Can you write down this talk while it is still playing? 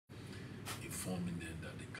informing them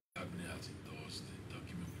that the cabinet has endorsed the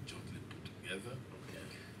document we jointly put together, Okay.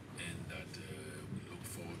 and that we look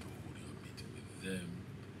forward to holding a meeting with them.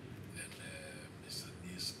 And Mr.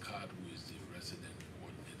 Neil Scott, who is the resident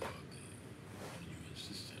coordinator of the UN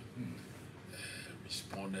system,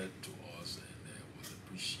 responded to us and was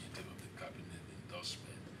appreciative of the cabinet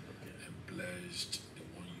endorsement, and pledged the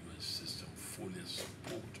One UN system fully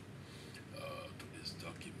support to this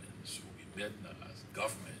document. So we met now as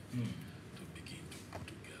government to begin to put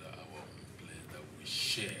together our own plan that we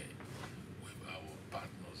share with our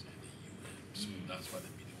partners in the UN. So that's what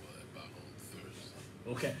the meeting was about on Thursday.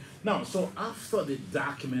 Okay. Now, so after the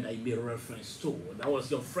document I made a reference to, that was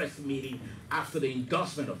your first meeting after the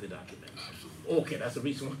endorsement of the document. Absolutely. Okay, that's the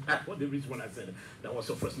reason. The reason why I said that was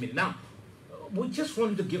your first meeting. Now, we just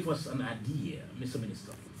wanted to give us an idea, Mr.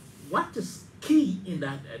 Minister. What is key in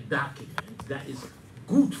that document that is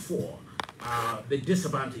good for the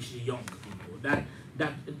disadvantaged young people, that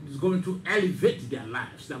is going to elevate their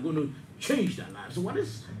lives, that are going to change their lives? So what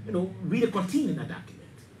is, really contained in that document?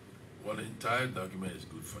 Well, the entire document is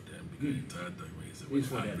good for them because the entire document is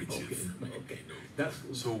about outreach. Okay. That's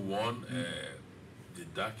good. So one, the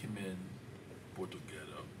document put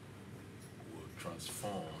together will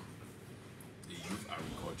transform the Youth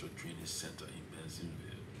Agriculture Training Center in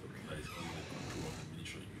Bentonville, that is under the control of the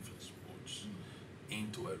Ministry of Youth and Sports,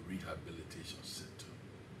 into a rehabilitation center.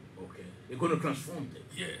 Okay. You're going to transform it?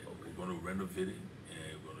 Yeah. Okay. We're going to renovate it,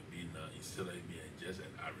 and we're going to be now, instead of it being just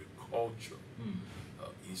an agriculture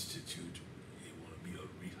institute, it will be a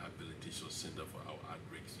rehabilitation center for our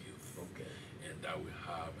at-risk youth. Okay. And that will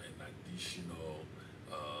have an additional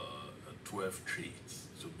 12 trades,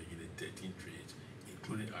 so making it 13 trades,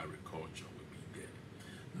 including agriculture will be there.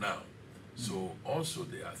 Now, so also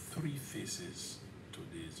there are 3 phases to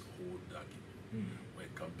this whole document when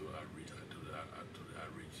it comes to outreach to the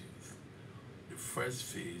outreach youth. The first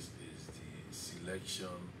phase is the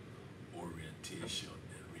selection, orientation,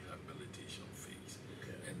 and rehabilitation phase,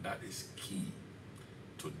 and that is key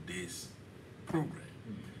to this program.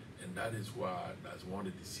 And that is why that's one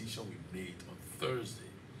of the decisions we made on Thursday,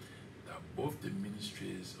 that both the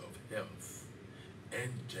Ministries of Health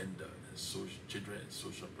and Gender and Children and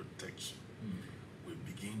Social Protection will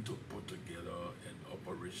begin to put together an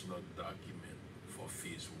operational document for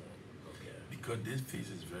phase 1. Okay. Because this phase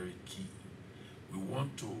is very key. We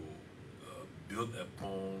want to build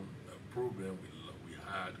upon a program we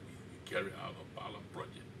carry out a pilot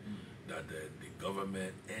project that the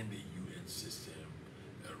government and the UN system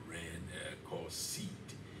ran called SEED,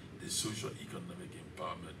 the Social Economic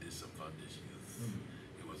Empowerment Disadvantaged Youth.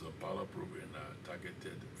 It was a pilot program that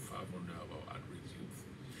targeted 500 of our at-risk youth,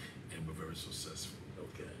 and we're very successful.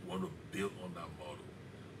 Okay. We want to build on that model.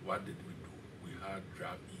 What did we do? We had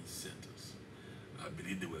drop-in centers. I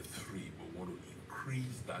believe there were 3, but we want to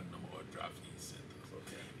increase that number of drop-in centers.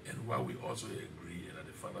 Okay. And what we also agree, and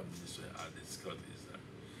the Finance Minister had discussed, is that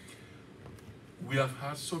we have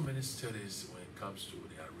had so many studies when it comes to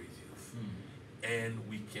the at-risk youth, and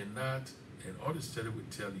we cannot, and all the studies will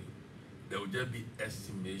tell you, there will just be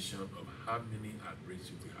estimation of how many at-risk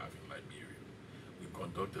youth we have in Liberia. We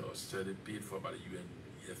conducted a study paid for by the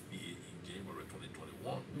UNFPA in January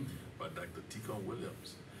 2021 by Dr. Zeogar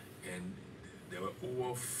Wilson, and there were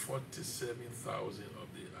over 47,000 of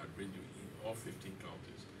the at-risk youth in all 15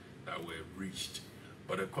 counties that were reached.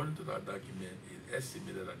 But according to that document, it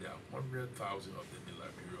estimated that there are 100,000 of them in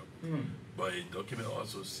Liberia. But the document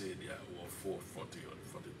also said there are over 40,000.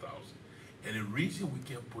 And the reason we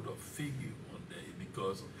can't put a figure on there is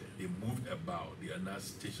because they moved about. They are not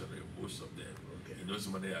stationary, most of them. You know,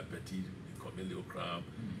 some of them are petty, they commit little crime,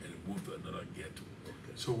 and they move to another ghetto.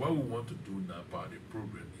 So what we want to do now, part of the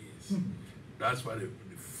program is, that's why the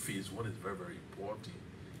phase 1 is very, very important.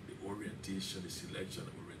 The orientation, the selection,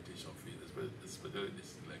 the orientation phase, especially the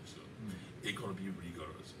selection, it's going to be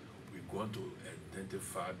rigorous. We're going to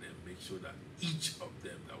identify them, make sure that each of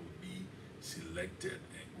them that will be selected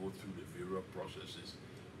and go through the various processes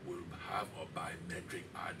will have a biometric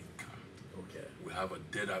ID card. Okay. We have a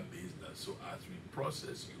database that, so as we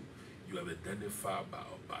process you, you have identified by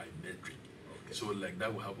a biometric. Okay. So like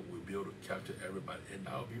that will help, we'll be able to capture everybody. And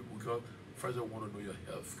now because first I want to know your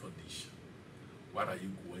health condition. What are you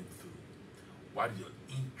going through? What is your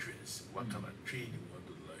interest? What kind of trade you want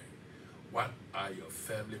to learn? What are your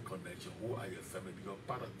family connections? Who are your family? Because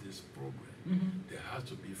part of this program, there has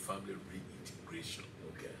to be family reintegration.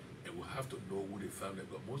 Okay. And we have to know who the family,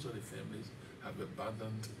 because most of the families have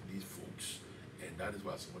abandoned these folks. And that is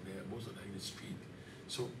why some of them, most of them in the street.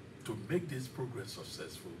 So to make this program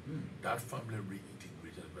successful, that family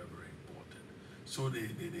reintegration is very, very important. So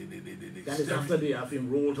that is after they have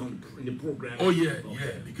enrolled in the program. Oh yeah,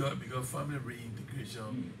 yeah, because family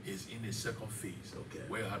reintegration is in the second phase,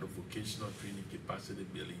 where you have the vocational training, capacity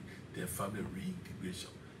building, then family reintegration.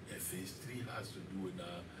 And phase 3 has to do with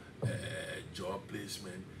job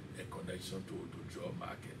placement and connection to job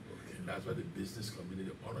market. And that's why the business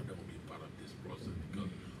community, all of them will be part of this process,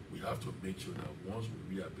 because we have to make sure that once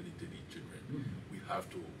we rehabilitate the children, we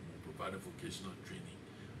have to provide a vocational training.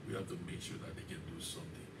 We have to make sure that they can do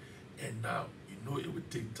something. And now, it would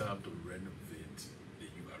take time to renovate the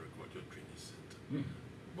youth agriculture training center.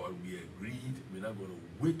 But we agreed we're not going to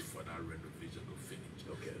wait for that renovation to finish.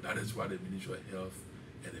 That is why the Ministry of Health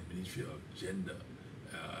and the Ministry of Gender,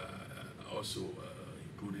 also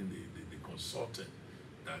including the consultant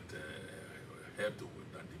that helped to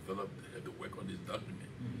work on this document,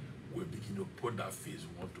 we're beginning to put that phase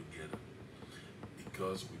 1 together,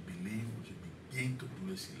 because we believe we should begin to do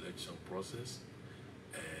the selection process.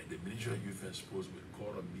 And the Ministry of Youth and Sports will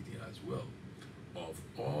call a meeting as well of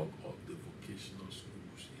all of the vocational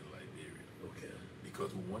schools in Liberia.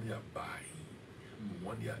 Because we want their buy-in, we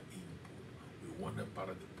want their input, we want them part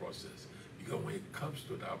of the process. Because when it comes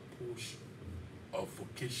to that portion of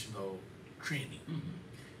vocational training,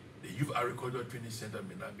 the Youth Agriculture Training Center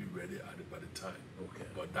may not be ready by the time,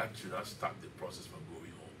 but that should not stop the process from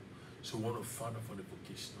going on. So we want to find out from the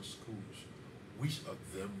vocational schools which of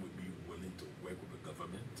them will be willing to work with the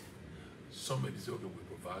government. Some may say, okay, we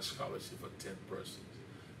provide scholarship for 10 persons.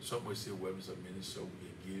 Some will say, well, Mr. Minister,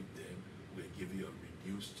 we'll give you a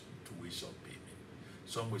reduced tuition payment.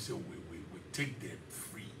 Some will say, we take them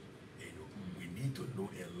free. We need to know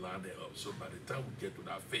and line them up. So by the time we get to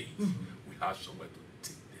that phase, we have somewhere to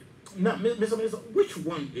take them. Now, Mr. Minister, which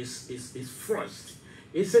one is first?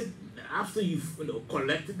 Is it after you've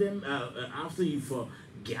collected them, after you've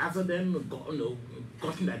gathered them,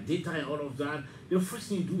 gotten that data and all of that? The first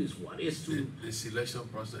thing you do is what? Is to the selection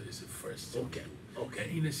process is the first thing. Okay.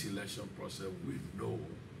 And in the selection process, we know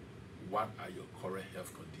what are your current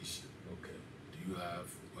health conditions. Do you have,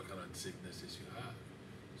 what kind of sicknesses you have?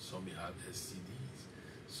 Some may have STDs.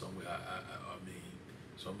 Some may have,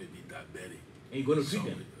 some may be diabetic. And you're going to treat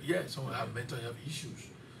them? Some will have mental health issues.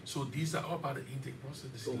 So these are all part of the intake process,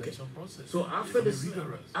 the selection process. So after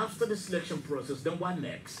the selection process, then what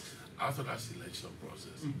next? After that selection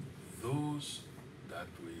process, those that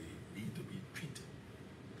we need to be treated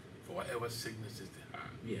for whatever sicknesses they have,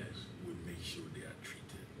 we make sure they are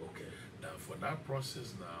treated. Now for that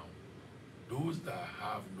process now, those that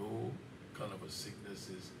have no kind of a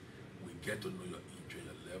sicknesses, we get to know your injury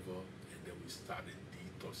level, and then we start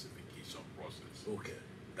the detoxification process.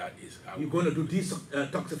 That is how you're going to do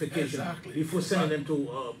detoxification before sending them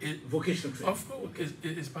to vocational training. Of course,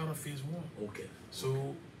 it's part of phase 1.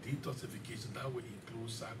 So detoxification, that will include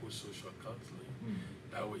psychosocial counseling,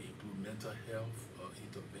 that will include mental health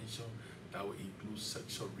intervention, that will include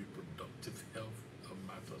sexual reproductive health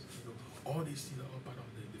matters. All these things are all part of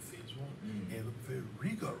the phase 1, and very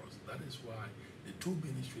rigorous. That is why the 2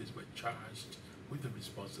 ministries were charged with the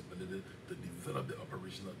responsibility to develop the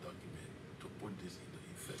operational document to put this into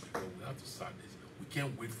effect. Because we have to start this. We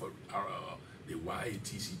can't wait for the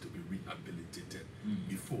YATC to be rehabilitated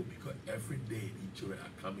before, because every day the children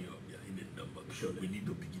are coming up, they are in the number. We need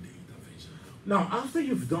to begin the intervention. Now, after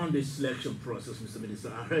you've done the selection process, Mr.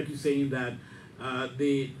 Minister, I heard you saying that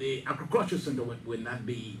the agriculture center will not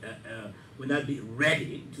be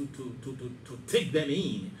ready to take them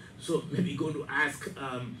in. So maybe you're going to ask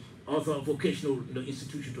other vocational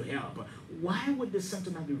institutions to help. Why would the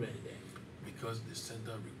center not be ready then? Because the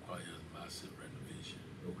center requires massive renovation.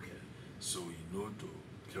 So to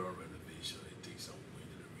carry out renovation, it takes some way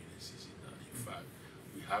in the rainy season. Now, in fact,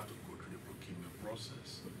 we have to go through the procurement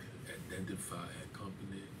process, identify a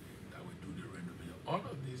company that will do the renovation. All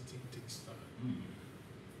of these things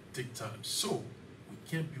take time. So we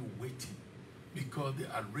can't be waiting, because the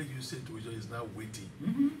outrageous situation is now waiting.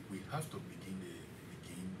 We have to begin the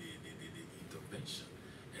intervention,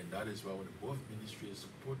 and that is why when both ministries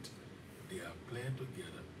put their plan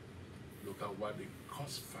together, look at what the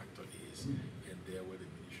cost factor is, and there where the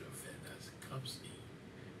Ministry of Finance comes in,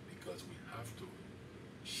 because we have to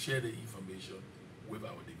share the information with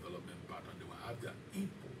our development partner. They will have their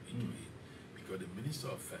input into it, because the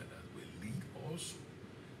Minister of Finance will lead also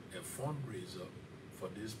a fundraiser for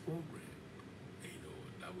this program,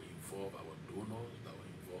 that will involve our donors, that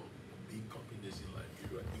will involve big companies in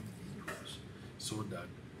Liberia, individuals, so that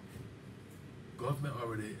government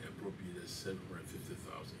already appropriated $750,000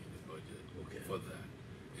 in the budget for that,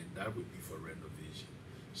 and that will be for renovation.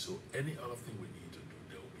 So any other thing we need to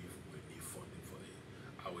do, we need funding for it.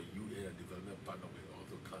 Our UA and development partner will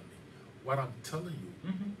also come in. What I'm telling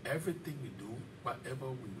you, everything we do, whatever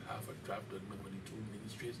we have a draft document with the two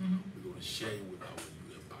ministries, we're going to share it with our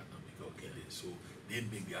UN partner because so they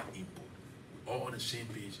make their input. We're all on the same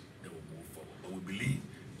page, then we'll move forward. But we believe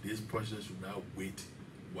this process will now wait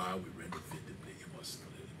while we renovate the place. It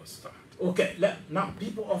must start. Okay, now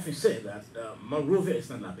people often say that Monrovia is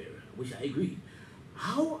not Liberia, which I agree.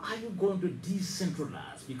 How are you going to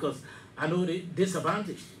decentralize? Because I know the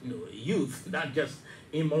disadvantaged, youth, not just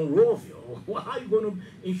in Monrovia. How are you going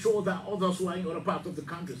to ensure that others who are in other parts of the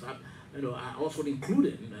country are also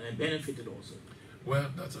included and benefited also? Well,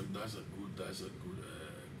 that's a good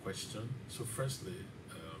question. So, firstly,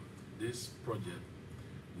 this project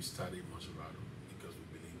we started in Monserrato because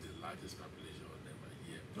we believe the largest population of them are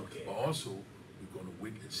here. Okay. But also, we're going to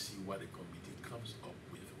wait and see what the committee comes up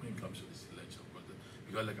with when it comes to the selection process.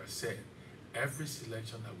 Because, like I said, every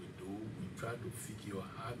selection that we do, we try to figure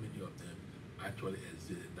how many of them actually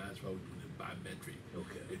exist. And that's why we're doing the biometric.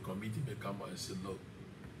 Okay. The committee may come out and say, look,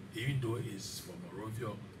 even though it's from Monrovia,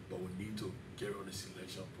 but we need to carry on the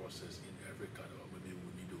selection process in every county, or maybe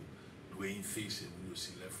we need to do it in phases. We need to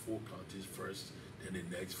select 4 counties first, then the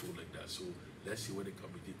next 4 like that. So let's see what the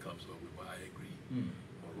committee comes up with. But I agree,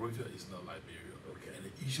 Monrovia is not Liberia. Okay. And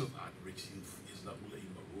the issue of outreach youth is not only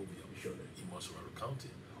in Monrovia, in Monserrato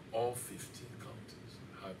County. All 15 counties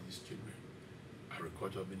have these children.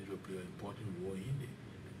 Agriculture ministry play an important role in it.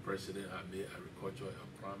 The president had made agriculture a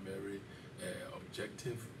primary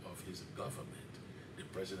objective of his government. The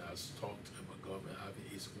president has talked about government having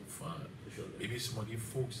its own fund. Maybe some of the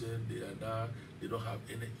folks then they don't have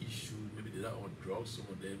any issue. Maybe they're not on drugs. Some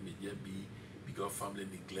of them may just be because family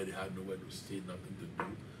neglect, they have nowhere to stay, nothing to do.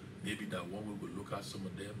 Maybe that one we will look at some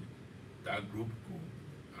of them. That group who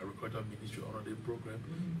agriculture ministry on the program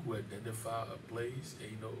who identify a place,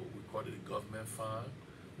 and we call it a government farm.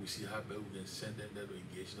 We see how best we can send them there to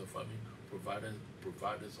engage in the farming, provide them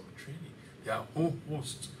some training. There are a whole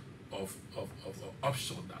host of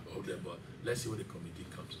options out there, but let's see what the committee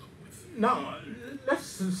comes up with. Now,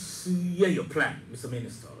 let's hear your plan, Mr.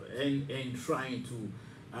 Minister, and trying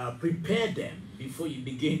to prepare them before you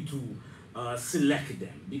begin to select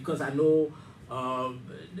them, because I know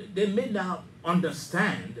they may not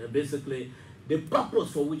understand basically the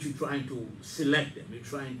purpose for which you're trying to select them. You're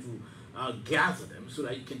trying to gather them so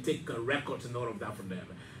that you can take records and all of that from them,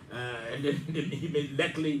 and then you may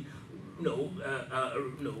likely,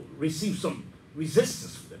 receive some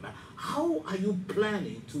resistance from them. How are you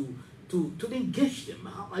planning to engage them?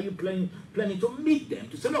 How are you planning to meet them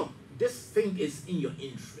to say, no, this thing is in your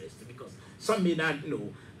interest? Because some may not,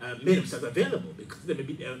 made themselves available because they may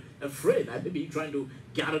be afraid. I may be trying to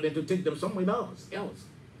gather them to take them somewhere else.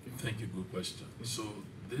 Thank you. Good question. So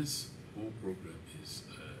this whole program is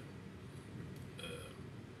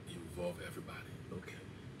involve everybody. Okay.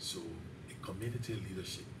 So the community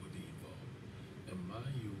leadership will be involved. And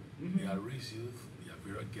mind you, they are raised youth, they are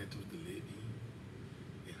very ghettos to live in.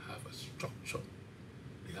 They have a structure.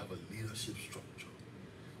 They have a leadership structure.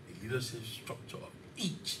 The leadership structure of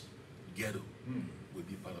each ghetto will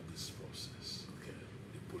be part of this process. Okay.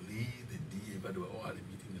 The police, the DA, but they were all at the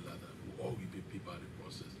meeting the ladder, will all be part of the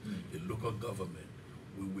process. The local government,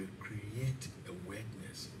 we will create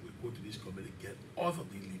awareness. We go to this committee, get all of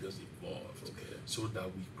the leaders involved, so that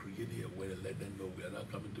we create the awareness, let them know we are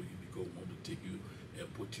not coming to you because we want to take you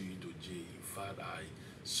and put you into jail. In fact, I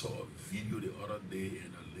saw a video the other day,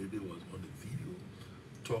 and a lady was on the video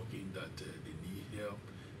talking that they need help,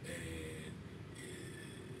 and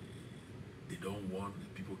they don't want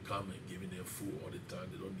people come and giving them food all the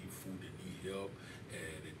time. They don't need food, they need help,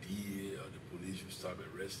 and the DA or the police will start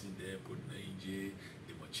arresting them, putting them in jail.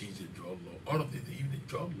 They will change the drug law. All of this, even the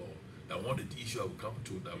drug law. That one of the issue I will come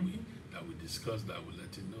to that we discuss, that will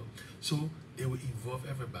let you know. So they will involve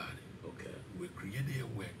everybody. Okay. We create the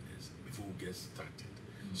awareness before we get started,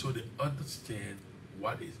 so they understand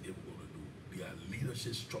what is it we're going to do. Their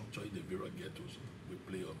leadership structure in the various ghettos will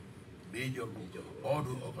play a major role. All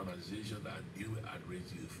the organizations that deal with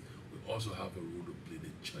outreach youth will also have a role to play.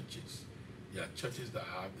 The churches, there are churches that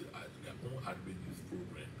have their own outreach youth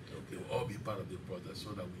program. They will all be part of the process,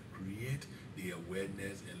 so that we create the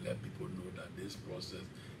awareness and let people know that this process,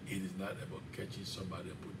 it is not about catching somebody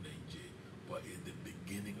and putting them in jail, but it's the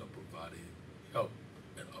beginning of providing help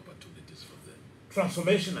and opportunities for them.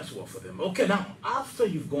 Transformation as well for them. Okay, now, after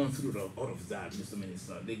you've gone through all of that, Mr.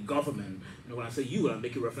 Minister, the government, when I say you, I'm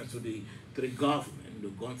making reference to the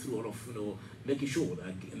government, gone through all of, making sure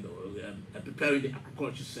that, preparing the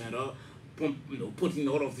agriculture center, putting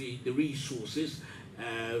all of the resources,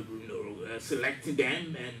 selecting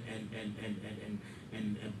them and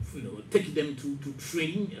taking them to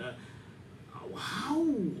training. how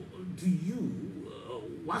do you,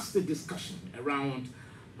 what's the discussion around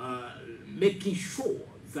making sure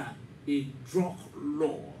that a drug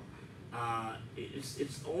law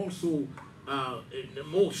it's also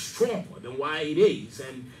more stronger than why it is,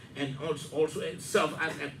 and also itself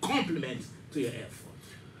as a complement to your effort?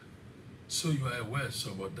 So you are aware,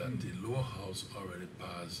 so about that the lower house already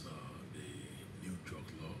passed the new drug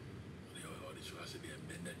law, or should I say the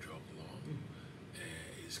amended drug law.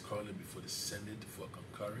 It's currently before the Senate for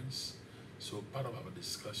concurrence. So part of our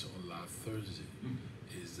discussion on last Thursday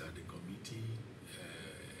is that the committee,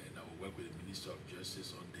 and I will work with the Minister of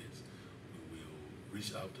Justice on this, we will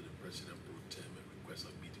reach out to the President pro tem and request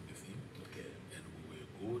a meeting with him. Okay. And we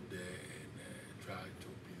will go there and try to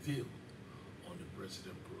prevail on the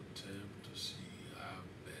President pro tem to see how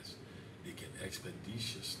best they can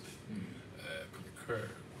expeditiously concur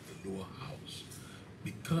with the lower house,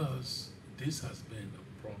 because this has been a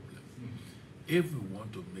problem. If we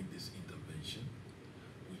want to make this intervention,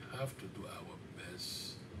 we have to do our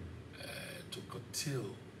best to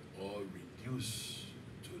curtail or reduce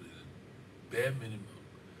to the bare minimum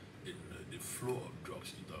in the flow of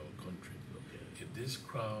drugs into our country. Okay. If this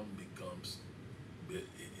crime becomes, it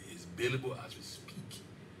is bailable as we speak,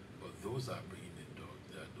 but those are bringing the drugs,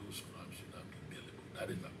 those crimes should not be bailable. That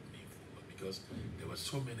is not meaningful, because there were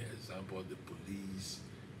so many examples the police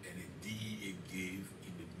and the DEA gave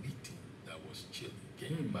in the meeting that was chilling. Can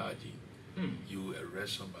you imagine? You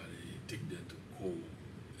arrest somebody, take them to court,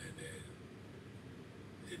 and then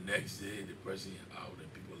the next day the person is out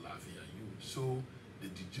and people laughing at you. So the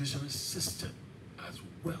judicial system as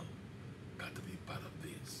well got to be part of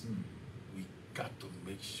this. We got to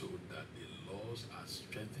make sure that the laws are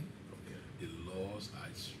strengthened, the laws are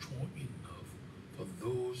strong enough for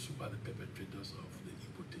those who are the perpetrators of the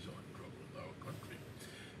importation of drugs in our country.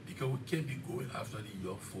 Because we can't be going after the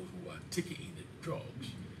young folks who are taking in the drugs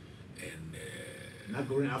and not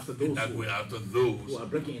going after those who are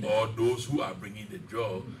breaking in, or those who are bringing the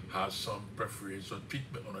drug have some preferential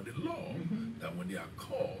treatment under the law, that when they are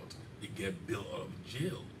caught, they get bailed out of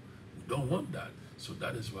jail. We don't want that. So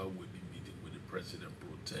that is why we'll be meeting with the President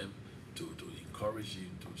pro tem to encourage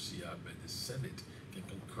him to see how the Senate can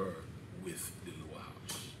concur with the lower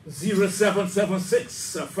house.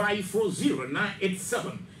 0776 540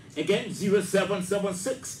 987. Again,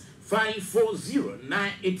 0776 540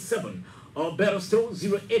 987. Or better still,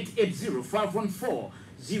 0880 514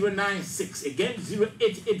 096. Again,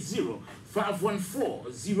 0880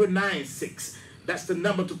 514 096. That's the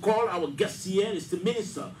number to call. Our guest here is the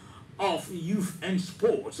Minister of Youth and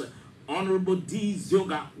Sports, Honorable D.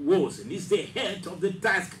 Zeogar Wilson. He's the head of the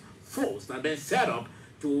task force that has been set up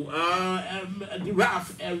to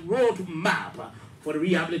draft a road map for the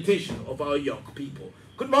rehabilitation of our young people.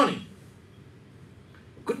 Good morning.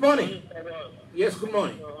 Good morning. Yes, good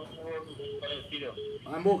morning.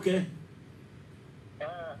 I'm okay.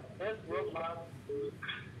 This road map,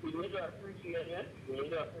 we need to appreciate it. We need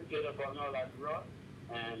to appreciate it for all that road,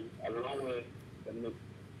 and along with the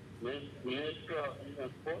Minister of Youth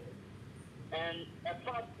and Sports. And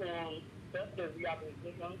apart from just the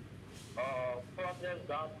rehabilitation projects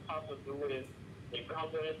that have to do with the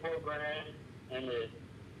counseling program and the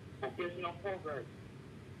vocational program,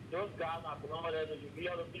 those guys are belonging to the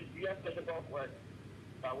real physical work.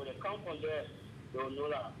 But when they come from there, they'll know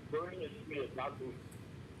that going in the street is not good.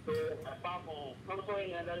 So apart from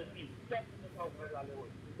counseling and other things, just physical work that they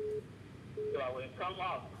will do. So when they come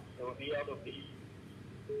out, they will be able to be.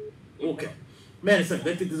 Okay. Medicine,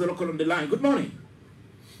 let's take this local on the line. Good morning.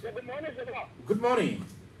 Yeah, good morning, sir. Good morning.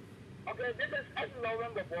 Okay, this is S.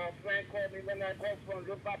 Lauren, the boyfriend called me when I called from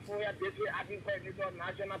Lupafoya District Agricultural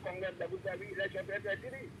National Congress, the election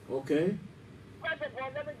president. Okay. First of all,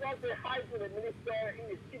 let me just say hi to the minister in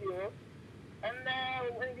the studio. And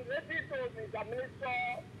when the lady told me the minister,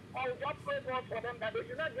 I will just pray God for them that they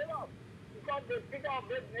should not give up. Because the speaker of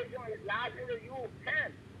this nation is largely the youth.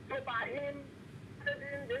 So by him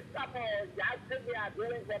taking this type of justice they are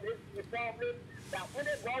doing for this republic, that when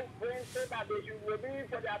they go bring so that they should remain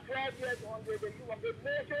for their 12 years on the youth of this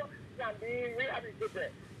nation can be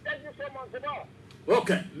rehabilitated. Thank you so much, sir.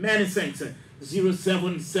 Okay, many thanks.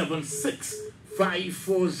 0776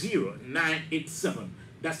 540 987.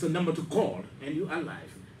 That's the number to call, and you are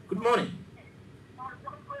live. Good morning.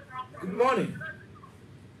 Good morning.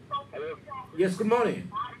 Hello. Yes, good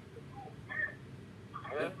morning.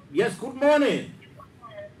 Hello. Yes, good morning.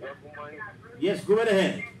 Yes, good morning. Yes, go right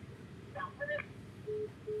ahead.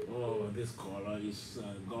 Oh, this caller is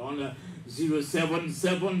gone.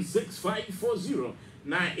 0776 540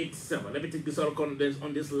 987. Let me take this out on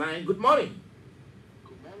this line. Good morning.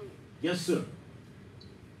 Good morning. Yes, sir.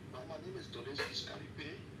 My name is Dole this fiscally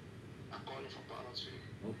pay according for balance sheet.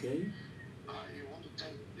 Okay. I want to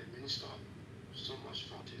thank the minister so much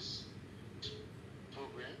for this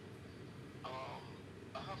program.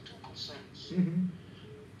 I have two concerns.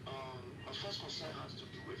 My first concern has to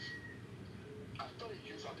do with after the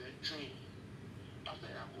youth are then trained, after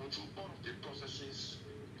they are going through all of the processes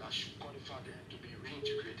that should qualify them to be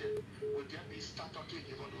reintegrated, will there be statutory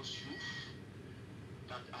given those youth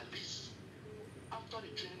that at least after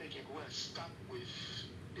the training they can go and start with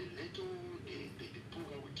the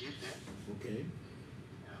program we give them? Okay.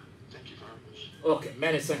 Yeah, thank you very much. Okay,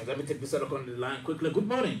 many thanks. Let me take this other on the line quickly. Good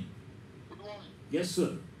morning. Good morning. Yes,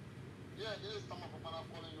 sir. Yeah, this is Tama Papana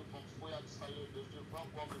calling you from Foya District from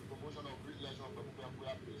Government Promotion of Re-election of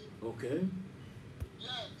Foya Place. Okay.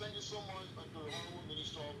 Yeah, thank you so much to the Honorable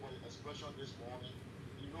Minister for the expression this morning.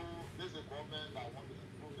 You know, this is a government that wants to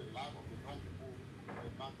improve the life of the young people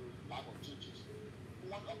and not the life of teachers.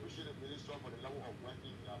 We want to appreciate the Minister for the level of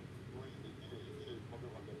working they are doing in the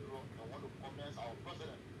Republic of the Bureau. I want to commend our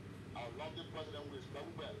President, our lovely President who is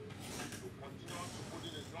very well, to continue to put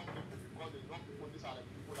in the young people because the young people, these are the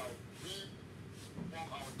people that will bring from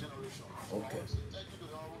our generation. So I want to say thank you to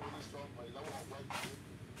the Honorable Minister for the level of work.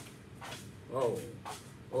 Oh,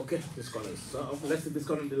 okay. This call is let's take this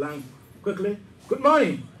call on the line quickly. Good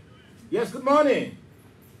morning. Yes, good morning.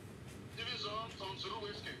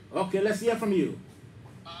 Okay, let's hear from you.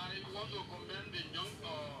 I want to commend the young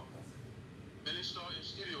minister in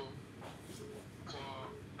studio for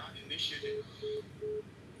that initiative.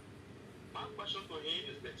 My question to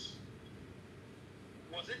him is this: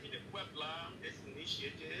 was it in the plan this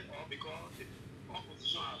initiative, or because the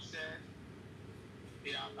opposition have said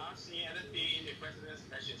they are not seeing anything in the president's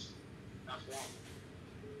message? That's one.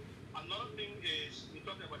 Another thing is we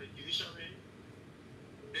talk about the judiciary,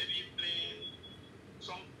 maybe playing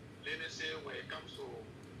some leniency when it comes to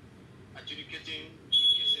adjudicating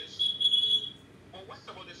cases. But what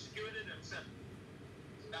about the security themselves?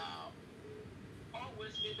 Now,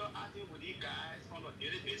 always need to argue with you guys on a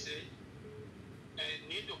daily basis and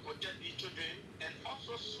need to protect the children and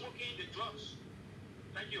also smoking the drugs.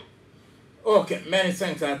 Thank you. Okay, many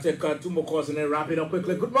thanks. I'll take two more calls and then wrap it up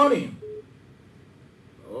quickly. Good morning.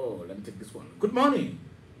 Oh, let me take this one. Good morning.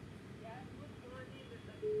 Yes, good morning.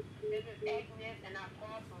 This is Agnes, and I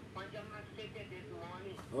called from Panjama State this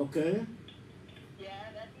morning. Okay.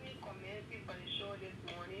 Yeah, let me commend you for the show this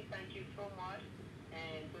morning. Thank you so much.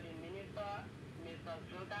 And to the minister, Mr.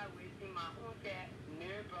 Zeogar Wilson, my own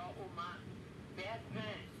neighbor, my best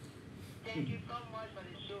friend. Thank you so much for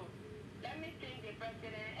the show. Let me thank the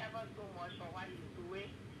president ever so much for what he's doing,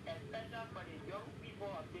 especially for the young people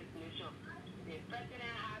of this nation. The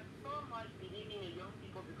president has so much belief in the young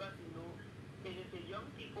people because, you know, it is the young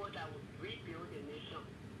people that will rebuild the nation.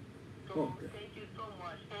 So thank you so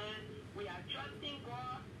much. And we are trusting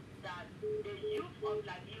God that the youth of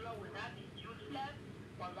Liberia will not be useless,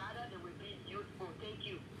 but rather they will be useful. Thank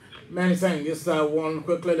you. Many thanks. Just one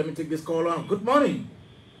quickly. Let me take this call on. Good morning.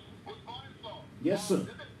 Good morning, sir. Yes, sir.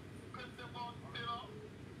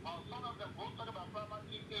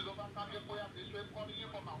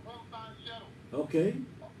 Okay. Okay,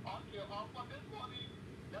 for this morning,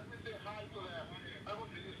 let me say hi to the Honorable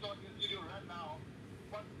Minister in studio right now.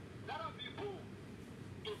 But let us be bold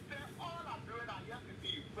to say all I'm doing are here to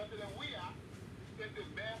see President Weah is the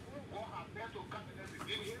man who God has sent to cabinet to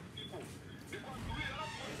give his people. Because we are not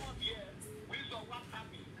going on here, we saw what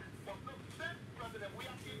happened. But look, since President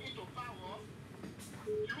Weah came into power,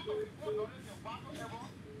 you know the good knowledge of whatsoever,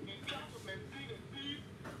 he tried to maintain the peace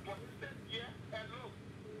for instance here, and look,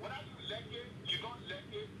 whether you like it, you don't like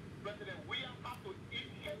it, President William has to eat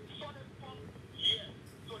his solid for years.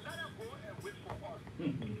 So let him go and wait for us.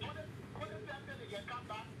 For the time they can come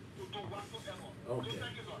back to do whatsoever. Okay. So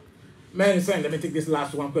thank you, sir. Many thanks. Let me take this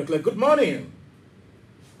last one quickly. Good morning.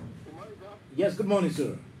 Good morning, sir. Yes, good morning,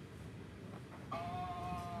 sir. Good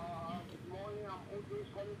morning. I'm Otis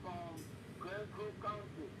calling from Grand Grove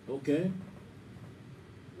County. Okay.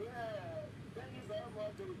 Yeah, thank you very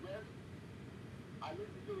much to the guest. I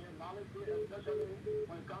listen to your knowledge, especially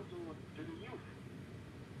when it comes to the youth.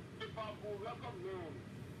 If I will recommend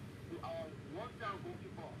to our one-time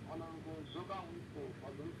goalkeeper, Honorable Zeogar Wilson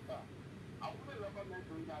for the star, I would recommend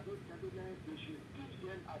to you that those gentlemen, they should teach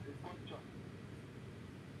them agriculture.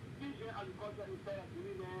 Teach them agriculture instead of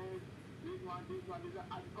doing this one.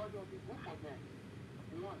 Agriculture will be good for them.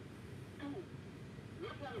 One. Two,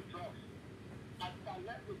 look at the drugs. I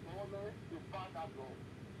challenge the government to pass that law.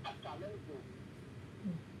 I challenge them.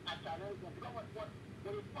 Because what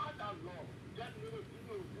when you pass that law, just need to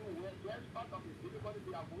do where just part of the difficulty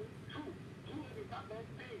they are going through. Through the government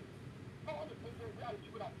thing. all the things that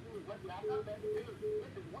people are doing what they have done, this is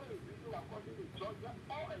one of the reasons I'm going to Georgia,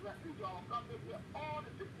 all the refugees, our government here, all the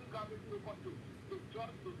 16 governments in the country, the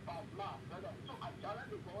judge is by law. So I challenge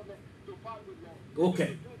the government to follow the law.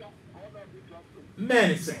 Okay.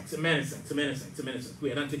 Many thanks.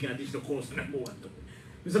 We are not taking additional calls number one.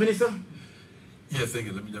 Mr. Minister? Yeah, thank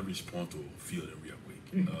you. Let me just respond to Phil real quick.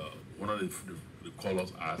 One of the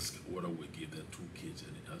callers asked whether we give them 2 kids,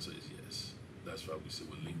 and the answer is yes. That's why we say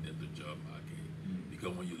we link them to job market.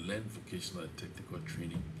 Because when you learn vocational and technical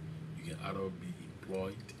training, you can either be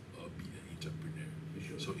employed or be an entrepreneur.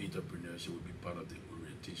 Sure. So entrepreneurship will be part of the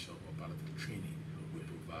orientation or part of the training we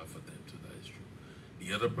provide for them. So that is true.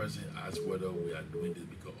 The other person asked whether we are doing this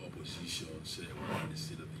because opposition said we're in the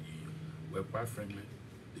State of the Union. Well, quite frankly,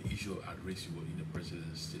 the issue of address was in the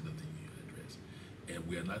President's State of the Union address. And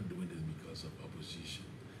we are not doing this because of opposition.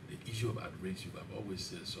 The issue of address, I've always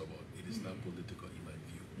said so about it is not political in my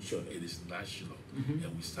view. Sure. It is national. And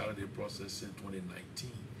we started the process in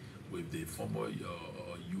 2019 with the former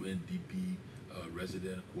UNDP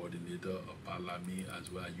resident coordinator of Parliament as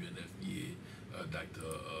well as UNFPA,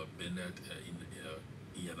 Dr. Bennett in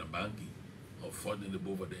Yanabanki. Unfortunately,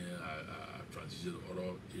 both of them transitioned to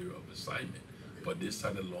other area of assignment. But they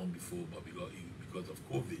started long before, but because of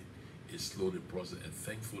COVID, it slowed the process. And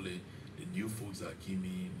thankfully, the new folks that came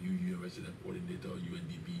in, new UN resident coordinator,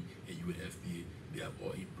 UNDP, and UNFPA, they have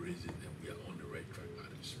all embraced it, and we are on the right track as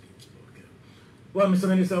we speak. Okay. Well, Mr.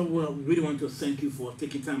 Minister, we really want to thank you for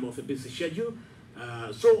taking time off a busy schedule.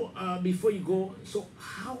 So before you go, so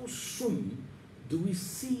how soon do we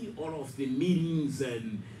see all of the meetings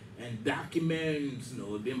and documents,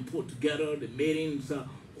 being put together, the meetings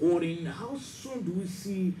holding? How soon do we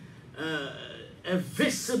see a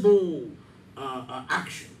visible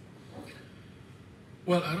action?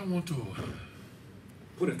 Well, I don't want to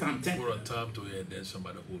put a time to it and then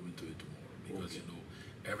somebody hold me to it tomorrow because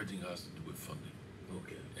everything has to do with funding.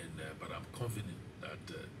 Okay. And but I'm confident that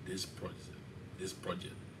this program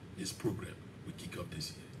will kick off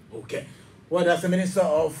this year. Okay. Well, that's the Minister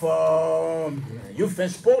of Youth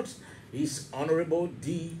and Sports. He's Honorable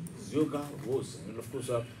D. Zeogar Wilson. And of course,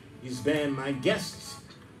 he's been my guest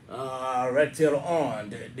right here on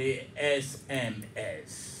the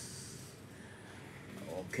SMS.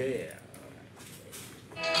 Okay.